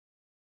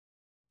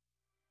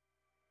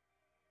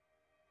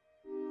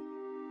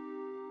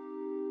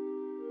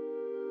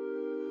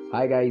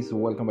Hi guys,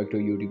 welcome back to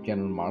YouTube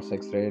channel Mars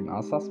Xray.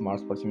 NASA's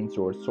Mars Perseverance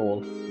rover Sol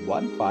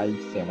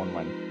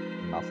 1571.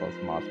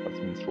 NASA's Mars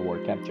Perseverance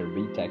rover captured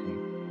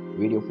breathtaking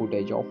video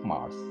footage of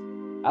Mars,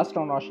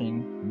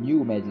 astonishing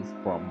new images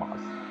from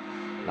Mars.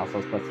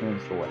 NASA's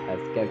Perseverance rover has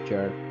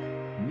captured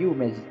new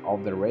images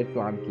of the red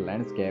planet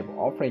landscape,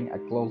 offering a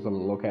closer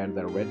look at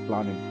the red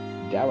planet's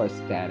diverse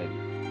terrain,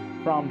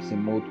 from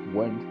smooth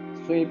wind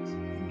sweeps,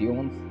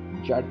 dunes,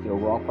 jagged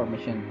rock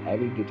formation.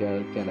 Every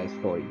detail tells a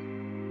story.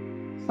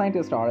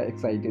 Scientists are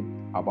excited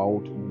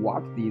about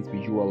what these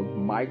visuals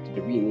might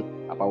reveal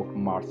about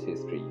Mars'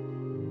 history.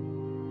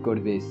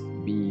 Could this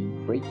be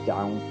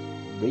breathtaking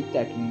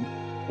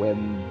we've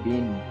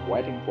been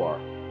waiting for?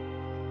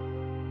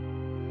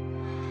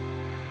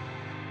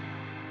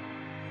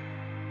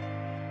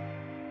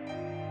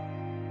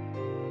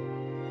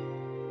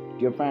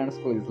 Dear friends,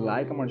 please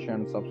like, comment, share,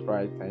 and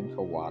subscribe. Thanks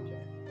for watching.